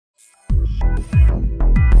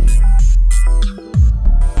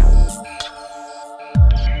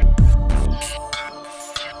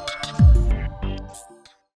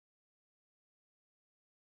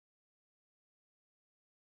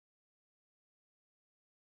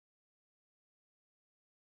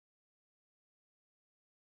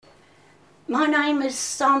My name is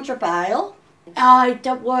Sandra Bale. I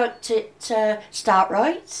worked at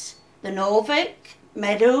Startrights, the Norfolk,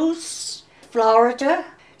 Meadows, Florida,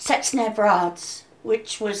 Sexton-Everard's,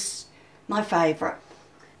 which was my favourite.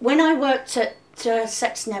 When I worked at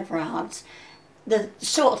Sexton-Everard's, the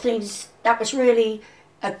sort of things, that was really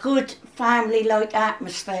a good family-like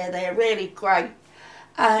atmosphere there, really great.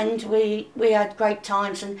 And we had great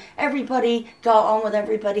times, and everybody got on with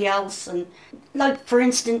everybody else. And like, for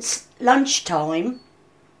instance, lunchtime,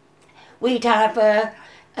 we'd have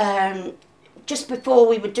just before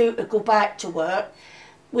we would go back to work,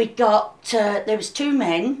 we got there was two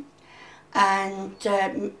men, and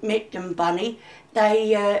Mick and Bunny.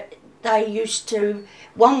 They used to.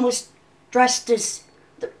 One was dressed as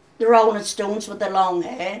the Rolling Stones with the long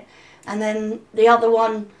hair, and then the other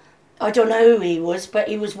one, I don't know who he was, but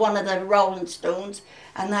he was one of the Rolling Stones.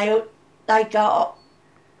 And they got.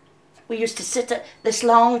 We used to sit at this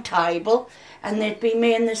long table, and there'd be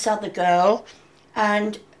me and this other girl,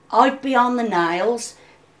 and I'd be on the nails,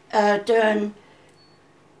 doing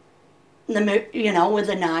with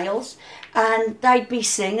the nails, and they'd be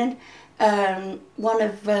singing one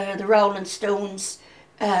of the Rolling Stones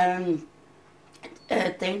thing.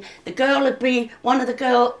 The girl would be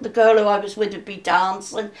the girl who I was with would be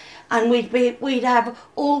dancing, and we'd have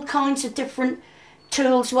all kinds of different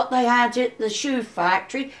tools. What they had at the shoe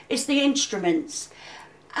factory is the instruments,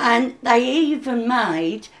 and they even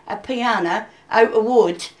made a piano out of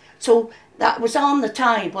wood, so that was on the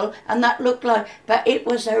table, and that looked like, but it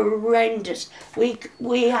was horrendous.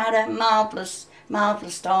 We had a marvellous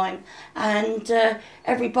time, and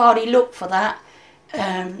everybody looked for that,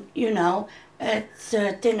 at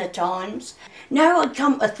dinner times. Now I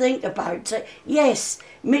come to think about it, yes,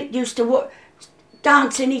 Mick used to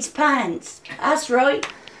dance in his pants. That's right.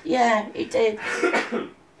 Yeah, he did.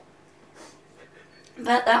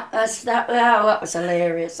 But that was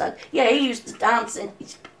hilarious. Yeah, he used to dance in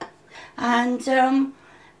his pants. And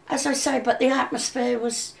as I say, but the atmosphere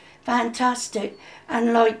was fantastic.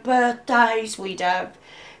 And like birthdays, we'd have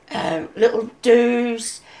little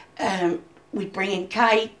do's. We'd bring in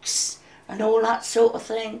cakes and all that sort of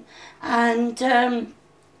thing. And I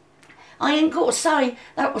ain't got to say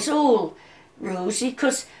that was all rosy,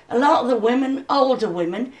 because a lot of the women, older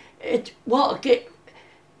women,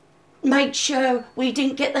 make sure we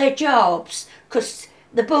didn't get their jobs, because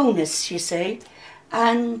the bonus, you see.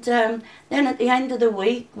 And then at the end of the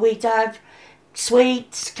week, we'd have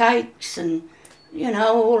sweets, cakes, and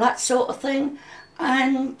all that sort of thing.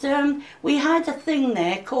 And we had a thing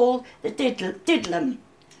there called the diddlem.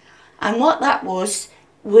 And what that was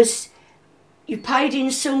you paid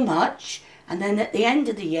in so much, and then at the end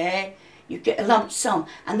of the year, you get a lump sum.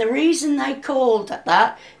 And the reason they called it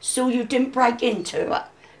that, so you didn't break into it.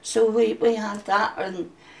 So we had that,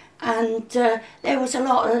 and there was a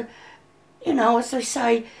lot of, as I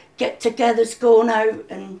say, get-togethers going out,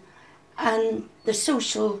 and the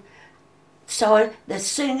social side, the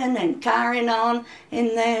singing and carrying on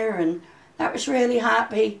in there, and that was really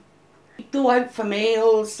happy. Go out for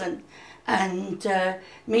meals and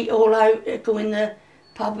meet all out, go in the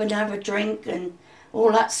pub and have a drink and all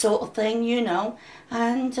that sort of thing,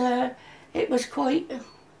 and it was quite.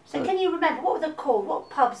 So can you remember, what were they called? What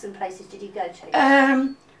pubs and places did you go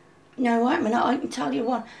to? No, wait a minute, I can tell you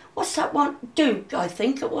one. What's that one? Duke, I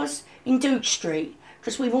think it was, in Duke Street,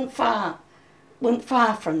 because we weren't far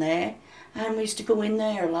from there, and we used to go in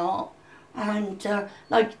there a lot, and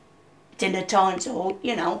like dinner times, or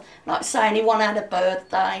like say anyone had a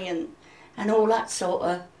birthday and all that sort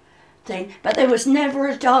of thing. But there was never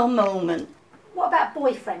a dull moment. What about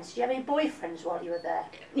boyfriends? Did you have any boyfriends while you were there?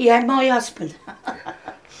 Yeah, my husband.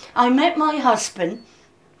 I met my husband.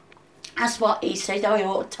 That's what he said, I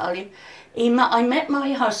ought to tell you. I met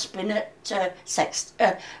my husband at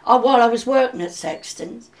Sexton, while I was working at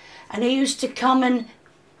Sexton's, and he used to come and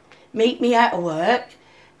meet me at work,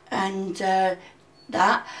 and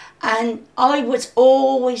that, and I was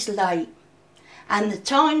always late. And the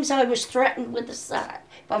times I was threatened with the sack,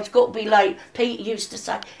 if I was going to be late, Pete used to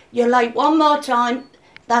say, "You're late one more time,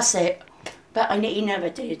 that's it." But he never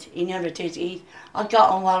did. He never did. I got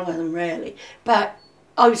on well with him, really. But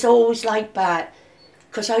I was always late back,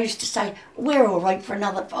 because I used to say, "We're all right for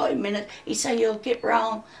another 5 minutes." He'd say, "You'll get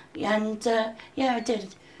round." And yeah, I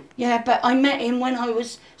did. Yeah, but I met him when I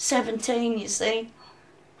was 17, you see.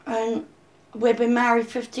 And we've been married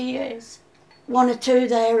 50 years. One or two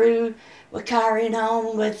there who were carrying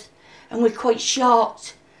on with, and we're quite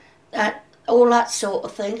shocked at all that sort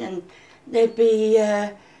of thing. And there'd be,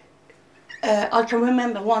 I can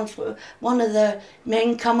remember once one of the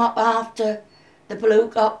men come up after the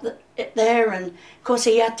bloke up there, and of course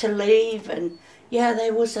he had to leave, and yeah,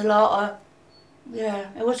 there was a lot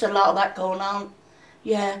of that going on.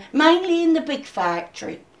 Yeah, mainly in the big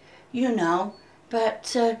factory, you know,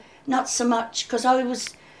 but not so much, because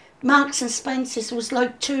Marks and Spencer's was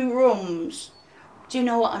like 2 rooms. Do you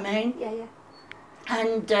know what I mean? Yeah, yeah.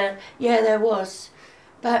 And yeah, there was,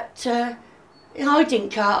 but I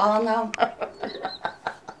didn't cut on no.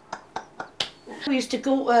 We used to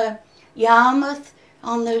go to Yarmouth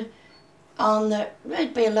on the.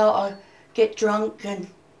 There'd be a lot of get drunk and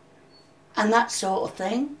that sort of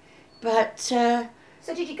thing, but. So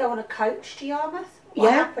did you go on a coach to Yarmouth?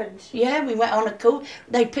 What happened? Yeah, we went on a coach.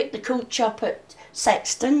 They picked the coach up at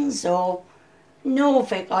Sexton's or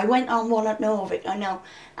Norfolk. I went on one at Norfolk, I know.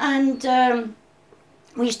 And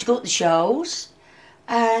we used to go to the shows,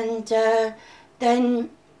 and then,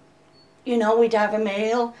 you know, we'd have a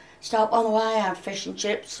meal, stop on the way, have fish and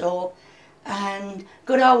chips, and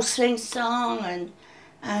good old sing-song,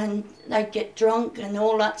 and they'd get drunk and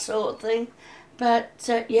all that sort of thing. But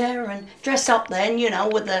yeah, and dress up then, you know,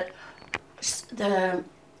 with the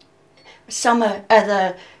summer,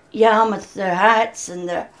 the Yarmouth, the hats and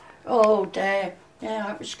the,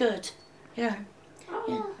 yeah, it was good, yeah. Oh.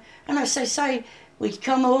 Yeah. And as I say, we'd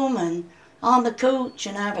come home and on the coach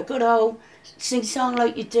and have a good old sing-song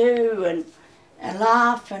like you do, and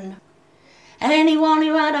laugh, and anyone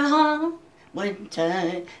who had a home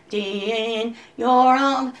winter in your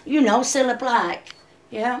arm, you know, Cilla Black,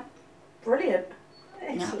 yeah. Brilliant.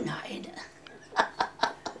 No, not in it.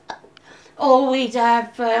 Or we'd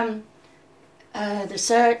have the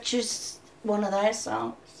Searchers, one of their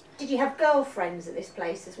songs. Did you have girlfriends at this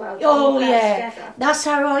place as well? Oh yeah, that's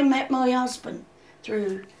how I met my husband,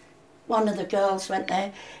 through one of the girls went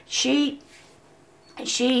there. She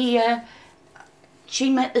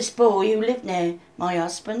met this boy who lived near my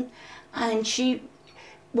husband, and she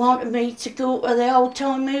wanted me to go to the old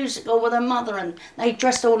time musical with her mother, and they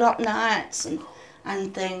dressed all up in the hats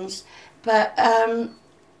and things. But I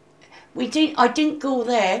didn't go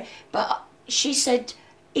there, but she said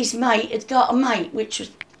his mate had got a mate, which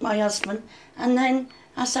was my husband, and then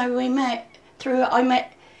that's how we met. I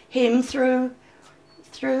met him through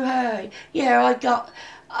her. Yeah, I got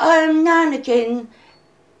now and again.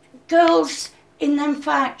 Girls in them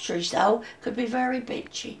factories though could be very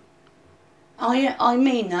bitchy. I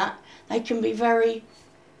mean that. They can be very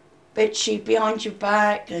bitchy behind your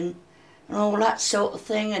back and all that sort of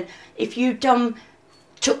thing. And if you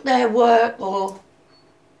took their work or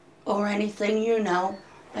anything, you know,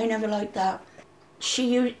 they never liked that.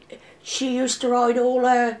 She used to ride all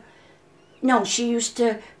her. No, she used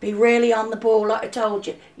to be really on the ball, like I told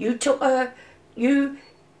you. You took her, you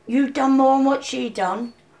done more than what she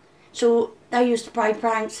done. So they used to play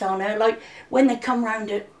pranks on her, like when they come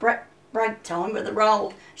round at break time with the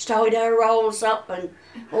roll, tied her rolls up and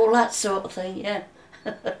all that sort of thing, yeah.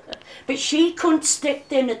 But she couldn't stick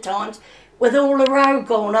dinner times with all the row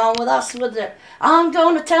going on with us, with the, I'm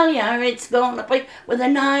going to tell you how it's going to be, with the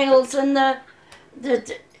nails and the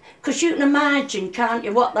because you can imagine, can't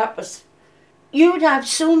you, what that was. You'd have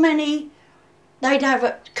so many, they'd have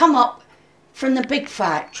it come up from the big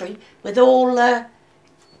factory with all the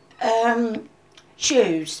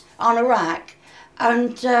shoes on a rack,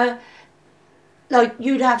 and like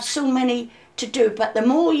you'd have so many to do, but the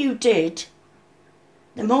more you did,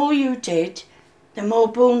 the more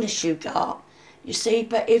bonus you got, you see.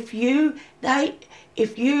 But if you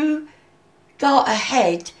got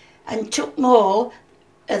ahead and took more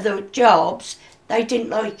of the jobs, they didn't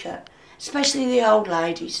like it, especially the old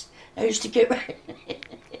ladies. They used to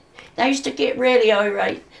get really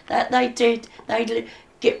irate. That they did. They'd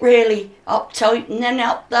get really uptight, and then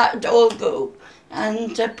out that door go.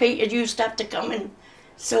 And Peter used to have to come and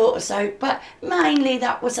sort us out. But mainly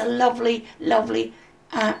that was a lovely, lovely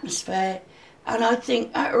atmosphere. And I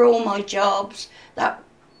think out of all my jobs, that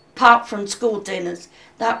apart from school dinners,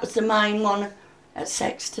 that was the main one at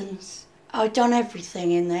Sexton's. I'd done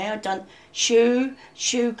everything in there. I'd done shoe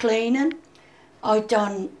cleaning. I'd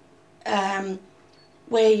done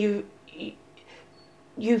where you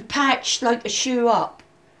patched like a shoe up.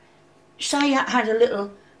 Say it had a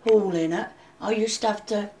little hole in it, I used to have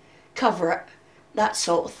to cover it, that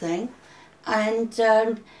sort of thing. And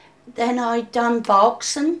then I'd done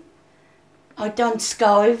boxing, I'd done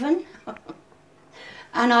skiving,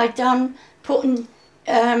 and I'd done putting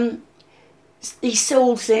these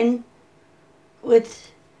soles in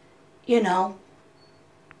with, you know,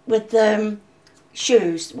 with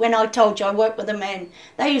shoes. When I told you I worked with the men,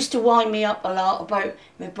 they used to wind me up a lot about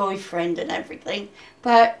my boyfriend and everything,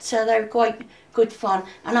 but they were quite good fun.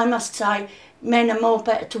 And I must say, men are more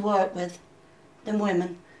better to work with than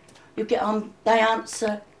women. You get on, they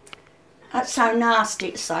answer. That's so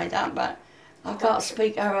nasty to say that, but I've got to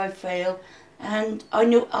speak how I feel. And I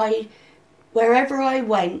knew wherever I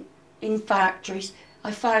went in factories,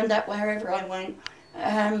 I found that wherever I went,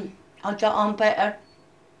 I got on better.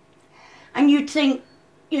 And you'd think,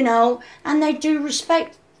 you know, and they do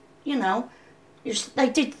respect, you know, they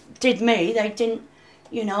did me. They didn't,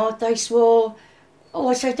 you know, if they swore, oh,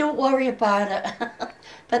 I said, don't worry about it.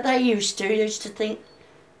 But they used to think,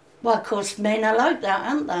 well, of course, men are like that,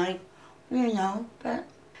 aren't they? You know, but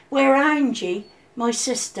where Angie, my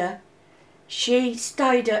sister, she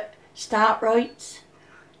stayed at Startrights,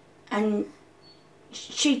 and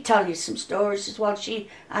she'd tell you some stories as well. She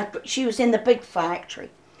was in the big factory.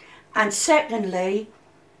 And secondly,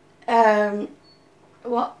 she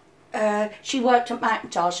worked at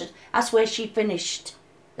Macintosh. That's where she finished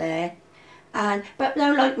there. But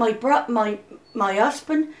no, like my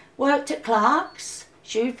husband worked at Clark's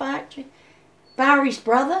shoe factory. Barry's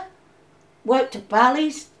brother worked at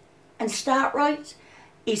Bally's and Startrights.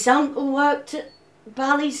 His uncle worked at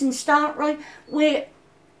Bally's and Startrights.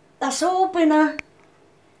 That's all been a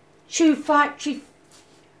shoe factory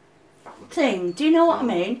thing. Do you know what I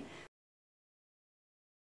mean?